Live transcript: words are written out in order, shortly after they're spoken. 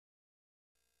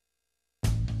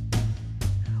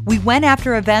We went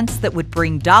after events that would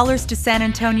bring dollars to San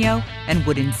Antonio and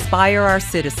would inspire our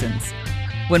citizens.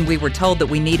 When we were told that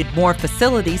we needed more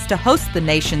facilities to host the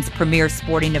nation's premier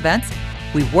sporting events,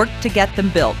 we worked to get them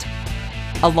built.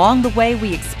 Along the way,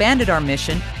 we expanded our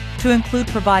mission to include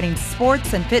providing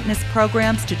sports and fitness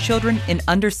programs to children in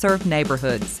underserved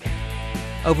neighborhoods.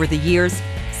 Over the years,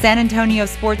 San Antonio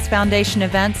Sports Foundation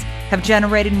events have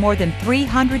generated more than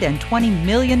 $320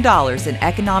 million in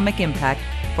economic impact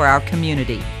for our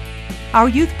community. Our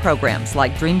youth programs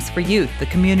like Dreams for Youth, the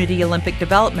Community Olympic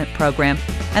Development Program,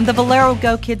 and the Valero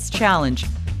Go Kids Challenge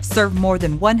serve more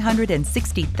than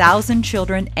 160,000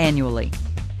 children annually.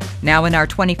 Now in our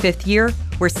 25th year,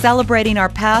 we're celebrating our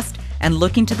past and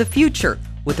looking to the future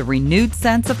with a renewed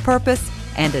sense of purpose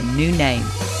and a new name.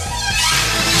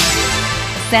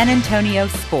 San Antonio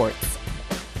Sports.